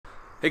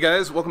Hey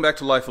guys, welcome back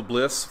to Life of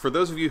Bliss. For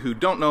those of you who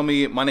don't know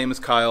me, my name is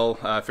Kyle.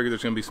 I figured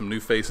there's going to be some new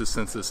faces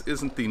since this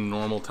isn't the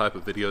normal type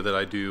of video that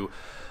I do.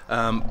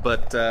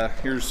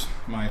 Here's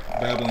my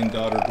babbling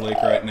daughter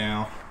Blake right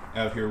now,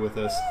 out here with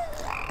us,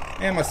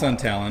 and my son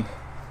Talon.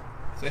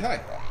 Say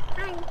hi.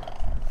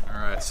 Hi.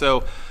 Alright,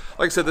 so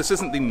like I said, this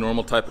isn't the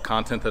normal type of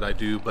content that I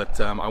do,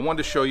 but I wanted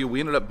to show you, we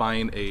ended up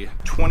buying a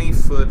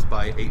 20-foot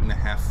by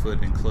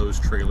 8.5-foot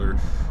enclosed trailer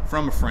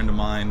from a friend of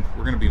mine.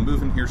 We're going to be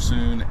moving here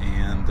soon,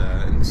 and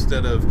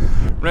instead of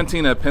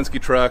renting a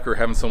Penske truck or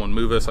having someone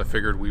move us, I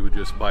figured we would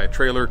just buy a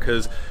trailer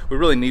because we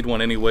really need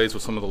one anyways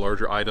with some of the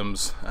larger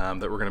items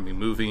that we're going to be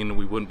moving.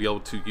 We wouldn't be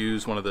able to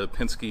use one of the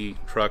Penske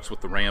trucks with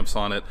the ramps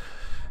on it.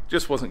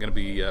 Just wasn't going to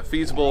be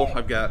feasible.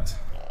 I've got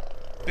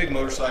a big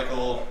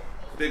motorcycle,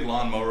 big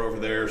lawnmower over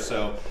there,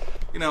 so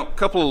you know, a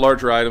couple of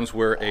larger items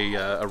where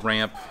a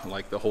ramp,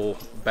 like the whole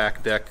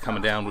back deck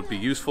coming down, would be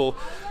useful.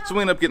 So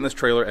we ended up getting this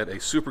trailer at a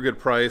super good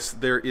price.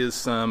 There is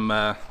some,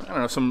 I don't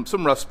know,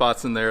 some rough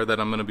spots in there that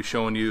I'm going to be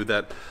showing you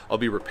that I'll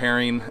be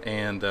repairing,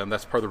 and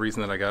that's part of the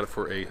reason that I got it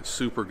for a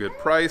super good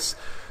price.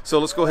 So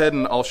let's go ahead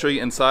and I'll show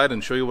you inside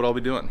and show you what I'll be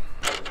doing.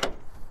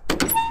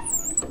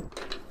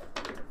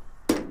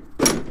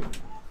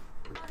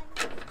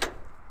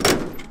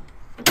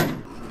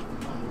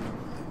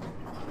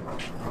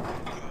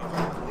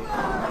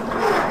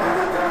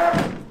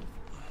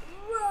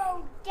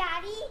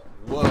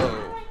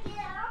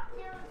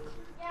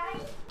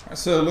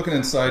 So looking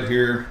inside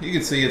here, you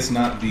can see it's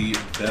not the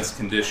best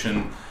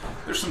condition.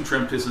 There's some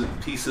trim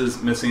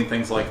pieces missing,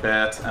 things like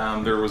that.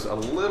 There was a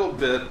little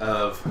bit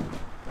of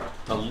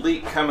a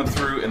leak coming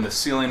through in the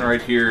ceiling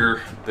right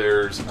here.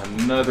 There's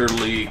another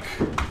leak.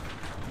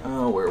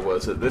 Oh, where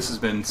was it? This has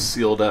been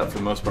sealed up for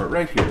the most part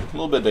right here. A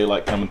little bit of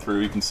daylight coming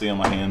through, you can see on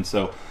my hand.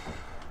 So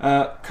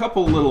a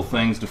couple little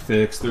things to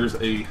fix. There's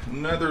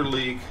another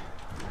leak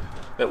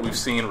that we've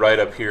seen right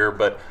up here,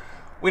 but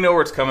we know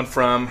where it's coming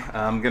from.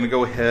 I'm going to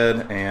go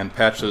ahead and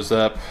patch those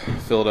up,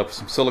 fill it up with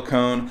some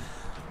silicone.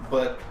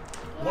 But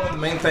one of the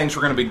main things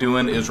we're going to be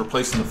doing is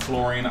replacing the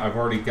flooring. I've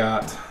already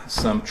got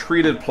some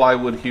treated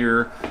plywood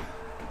here,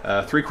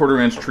 3/4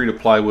 inch treated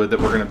plywood that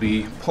we're going to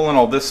be pulling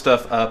all this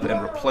stuff up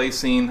and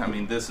replacing. I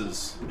mean, this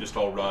is just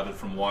all rotted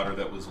from water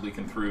that was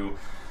leaking through.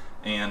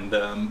 And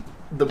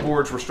the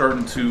boards were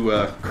starting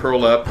to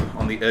curl up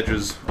on the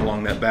edges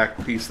along that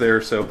back piece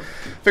there, so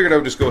figured I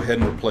would just go ahead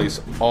and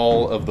replace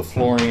all of the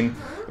flooring.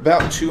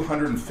 About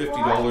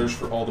 $250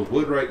 for all the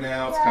wood right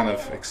now. It's kind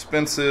of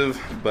expensive,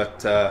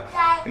 but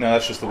you know,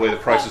 that's just the way the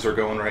prices are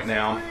going right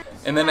now.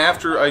 And then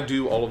after I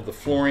do all of the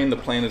flooring, the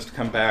plan is to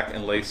come back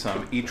and lay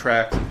some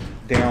E-track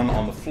down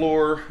on the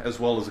floor, as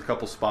well as a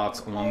couple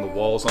spots along the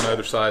walls on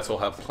either side, so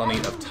I'll have plenty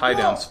of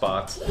tie-down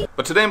spots.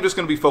 But today I'm just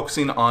going to be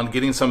focusing on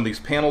getting some of these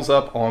panels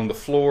up along the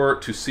floor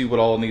to see what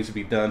all needs to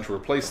be done to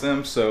replace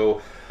them,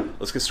 so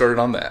let's get started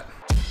on that.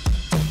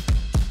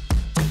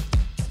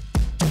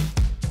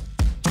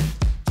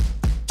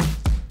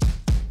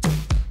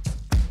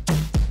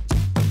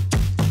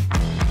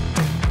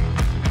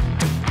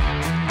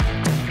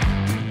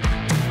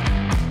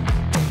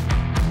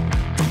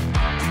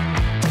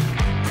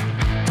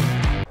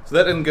 So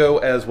that didn't go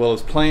as well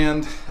as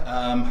planned.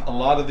 A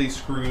lot of these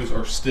screws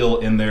are still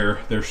in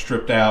there. They're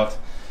stripped out.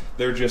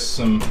 They're just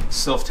some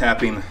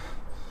self-tapping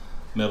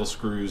metal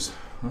screws.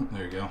 Oh,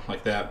 there you go,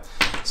 like that.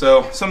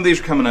 So some of these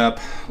are coming up.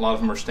 A lot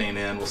of them are staying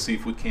in. We'll see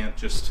if we can't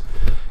just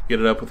get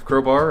it up with a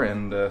crowbar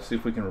and see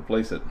if we can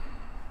replace it.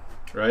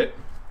 Right?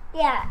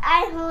 Yeah,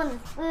 I hold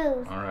the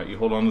screws. All right, you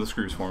hold on to the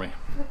screws for me.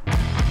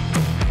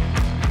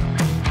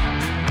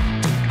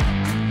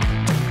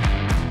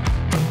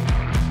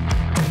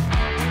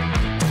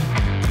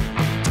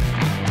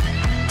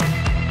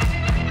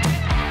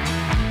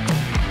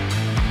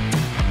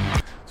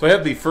 So I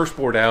have the first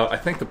board out. I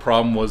think the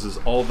problem was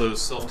all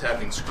those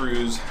self-tapping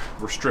screws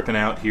were stripping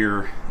out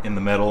here in the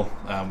metal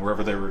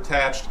wherever they were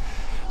attached,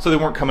 so they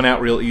weren't coming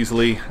out real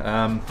easily.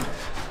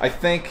 I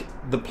think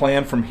the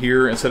plan from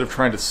here, instead of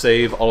trying to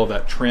save all of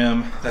that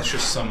trim, that's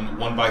just some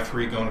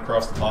 1x3 going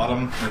across the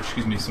bottom, or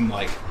excuse me, some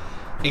like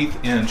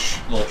 1/8 inch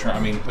little trim. I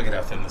mean, look at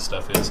how thin this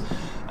stuff is.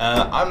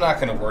 I'm not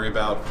going to worry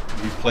about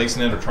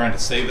replacing it or trying to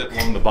save it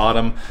along the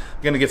bottom.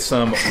 I'm going to get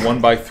some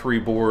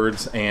 1x3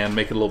 boards and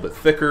make it a little bit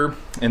thicker,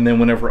 and then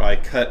whenever I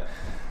cut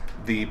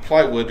the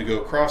plywood to go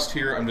across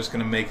here, I'm just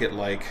going to make it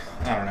like,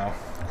 I don't know,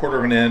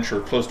 1/4 inch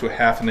or close to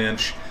 1/2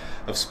 inch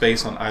of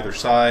space on either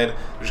side.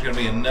 There's going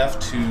to be enough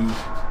to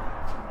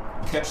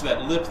catch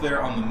that lip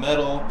there on the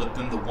metal, but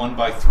then the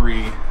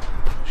 1x3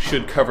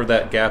 should cover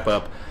that gap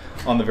up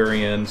on the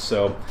very end.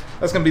 So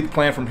that's going to be the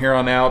plan from here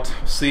on out.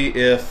 See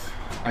if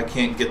I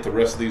can't get the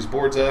rest of these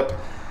boards up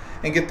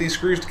and get these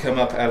screws to come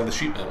up out of the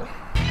sheet metal.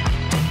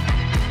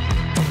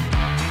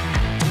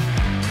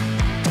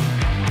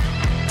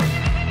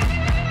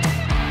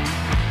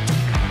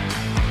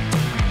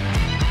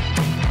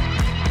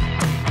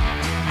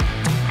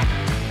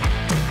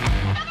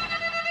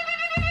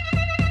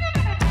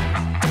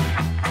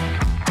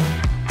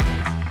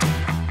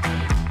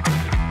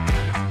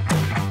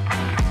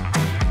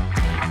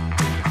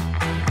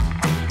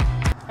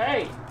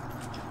 Hey!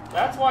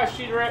 That's why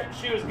she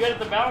was good at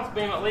the balance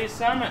beam at Lee's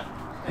Summit.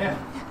 Yeah.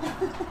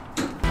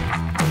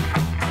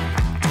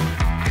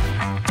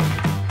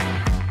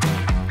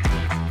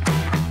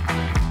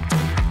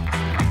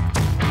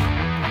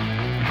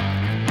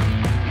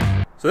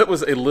 So that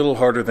was a little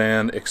harder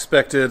than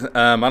expected.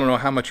 I don't know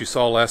how much you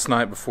saw last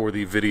night before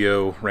the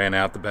video ran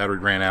out, the battery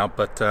ran out,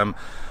 but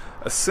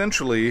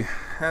essentially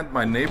had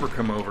my neighbor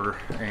come over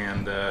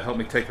and help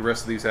me take the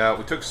rest of these out.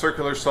 We took a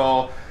circular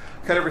saw,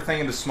 cut everything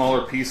into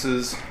smaller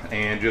pieces,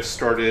 and just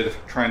started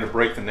trying to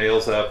break the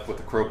nails up with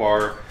the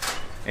crowbar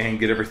and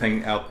get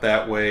everything out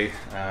that way.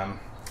 A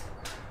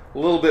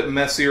little bit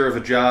messier of a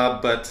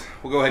job, but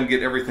we'll go ahead and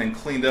get everything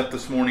cleaned up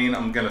this morning.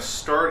 I'm going to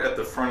start at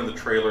the front of the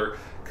trailer,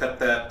 cut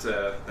that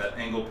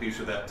angle piece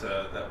or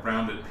that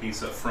rounded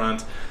piece up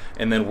front,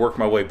 and then work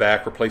my way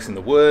back replacing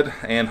the wood,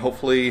 and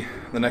hopefully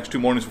the next 2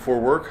 mornings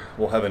before work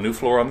we'll have a new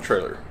floor on the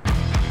trailer.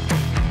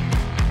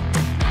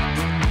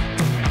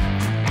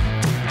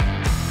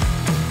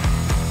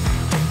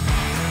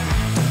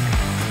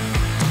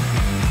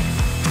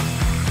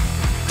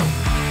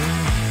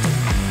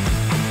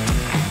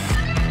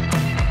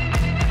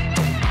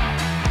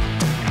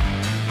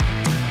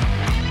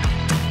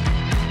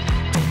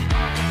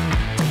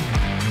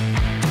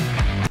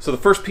 So the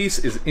first piece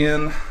is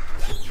in,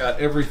 got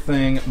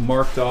everything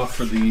marked off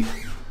for the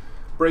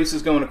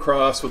braces going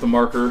across with a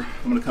marker.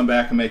 I'm going to come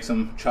back and make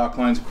some chalk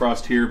lines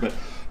across here, but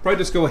probably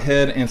just go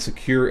ahead and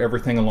secure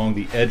everything along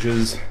the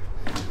edges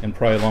and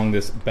probably along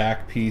this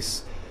back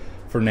piece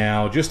for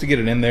now, just to get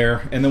it in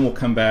there, and then we'll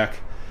come back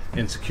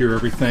and secure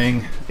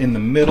everything in the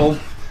middle.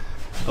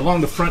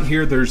 Along the front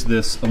here, there's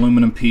this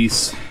aluminum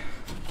piece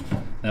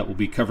that will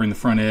be covering the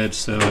front edge,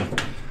 so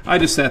I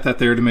just sat that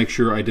there to make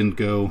sure I didn't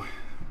go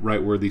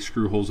right where these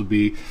screw holes would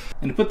be.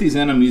 And to put these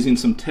in, I'm using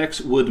some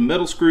Tex wood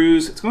metal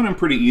screws. It's going in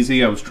pretty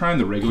easy. I was trying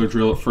the regular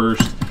drill at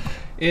first.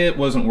 It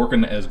wasn't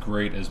working as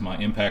great as my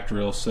impact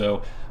drill,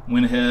 so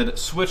went ahead,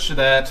 switched to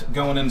that,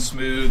 going in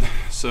smooth.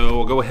 So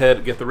we'll go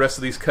ahead, get the rest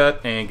of these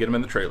cut, and get them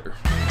in the trailer.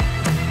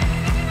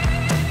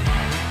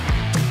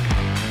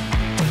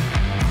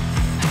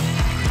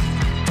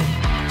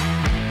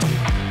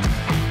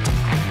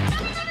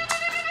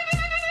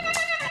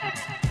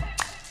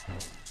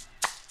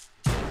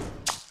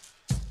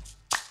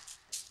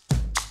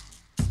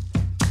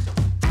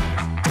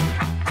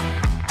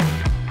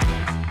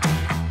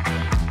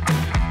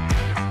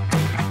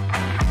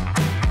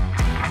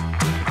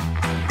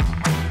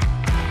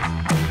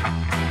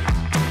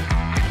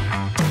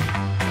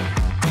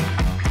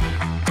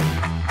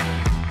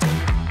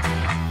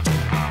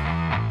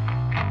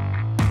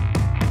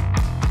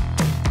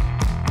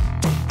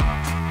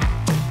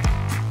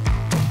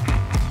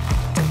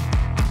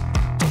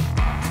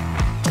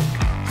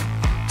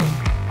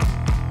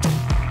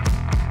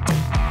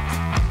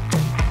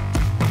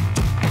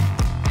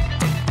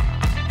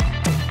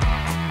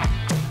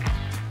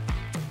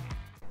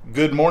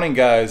 Good morning,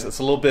 guys. It's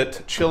a little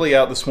bit chilly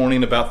out this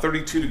morning, about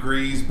 32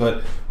 degrees,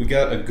 but we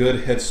got a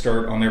good head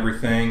start on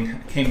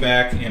everything. Came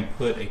back and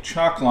put a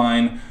chalk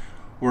line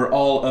where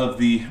all of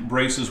the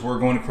braces were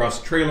going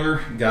across the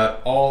trailer.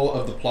 Got all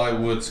of the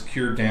plywood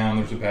secured down.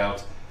 There's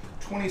about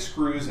 20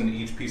 screws in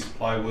each piece of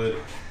plywood,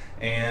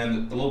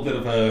 and a little bit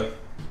of a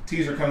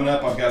teaser coming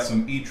up. I've got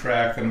some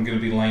E-track that I'm going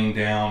to be laying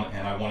down,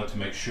 and I wanted to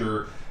make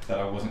sure that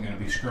I wasn't going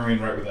to be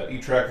screwing right where that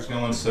E-track is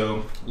going,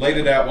 so laid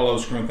it out while I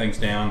was screwing things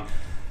down.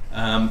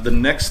 The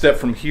next step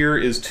from here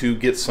is to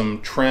get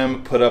some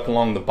trim put up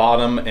along the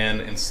bottom, and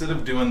instead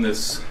of doing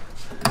this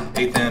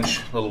 1/8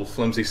 inch little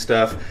flimsy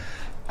stuff,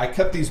 I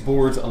cut these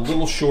boards a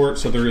little short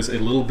so there is a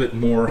little bit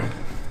more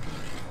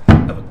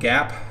of a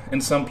gap in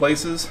some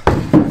places.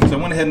 So I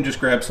went ahead and just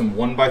grabbed some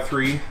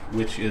 1x3,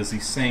 which is the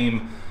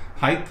same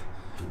height,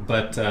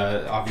 but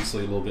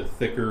obviously a little bit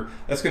thicker.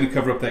 That's going to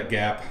cover up that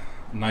gap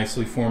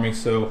nicely for me.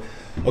 So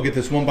I'll get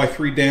this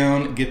 1x3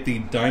 down, get the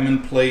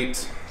diamond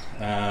plate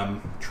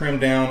trim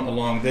down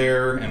along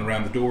there and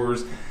around the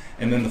doors,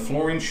 and then the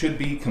flooring should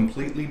be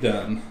completely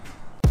done.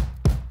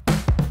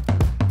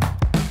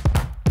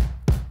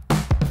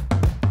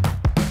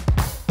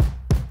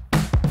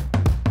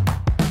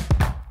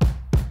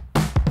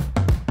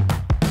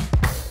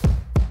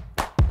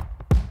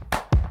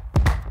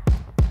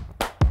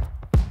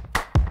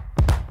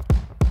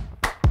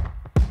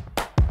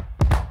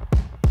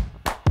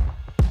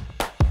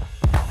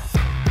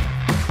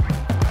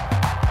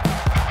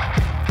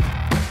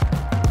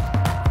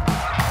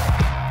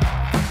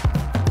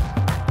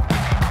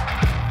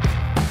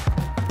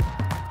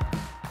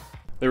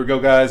 There we go,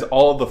 guys.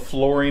 All of the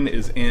flooring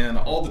is in,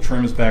 all the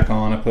trim is back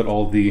on. I put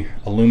all the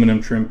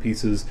aluminum trim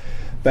pieces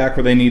back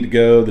where they need to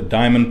go, the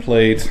diamond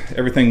plate,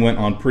 everything went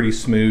on pretty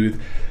smooth.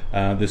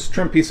 This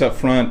trim piece up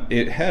front,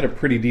 it had a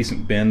pretty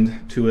decent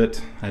bend to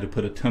it. I had to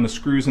put a ton of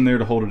screws in there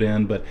to hold it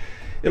in, but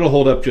it'll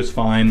hold up just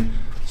fine.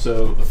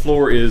 So the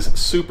floor is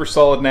super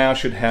solid now,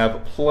 should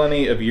have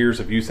plenty of years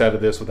of use out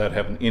of this without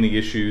having any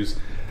issues.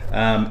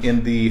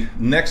 In the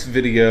next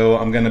video,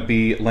 I'm going to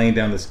be laying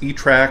down this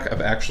E-track.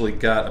 I've actually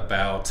got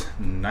about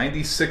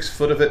 96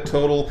 foot of it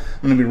total.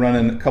 I'm going to be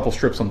running a couple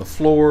strips on the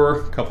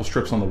floor, a couple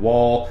strips on the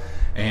wall,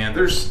 and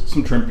there's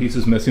some trim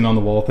pieces missing on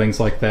the wall, things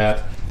like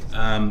that.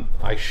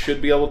 I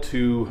should be able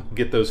to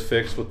get those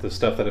fixed with the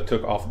stuff that I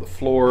took off of the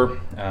floor,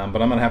 but I'm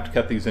going to have to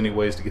cut these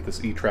anyways to get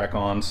this E-track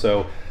on.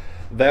 So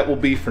that will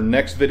be for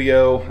next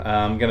video.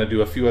 I'm going to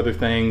do a few other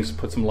things,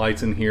 put some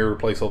lights in here,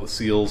 replace all the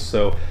seals.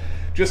 So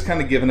just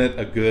kind of giving it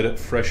a good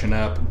freshen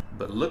up.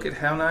 But look at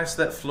how nice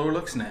that floor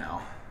looks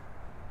now.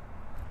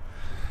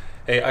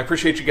 Hey, I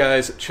appreciate you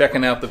guys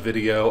checking out the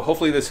video.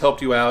 Hopefully this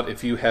helped you out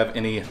if you have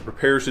any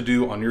repairs to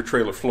do on your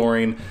trailer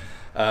flooring.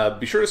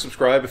 Be sure to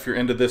subscribe if you're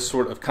into this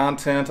sort of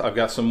content. I've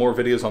got some more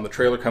videos on the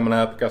trailer coming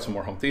up, got some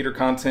more home theater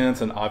content,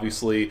 and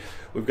obviously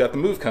we've got the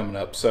move coming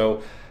up.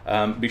 So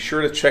be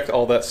sure to check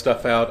all that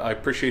stuff out. I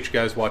appreciate you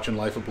guys watching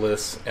Life of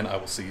Bliss, and I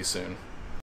will see you soon.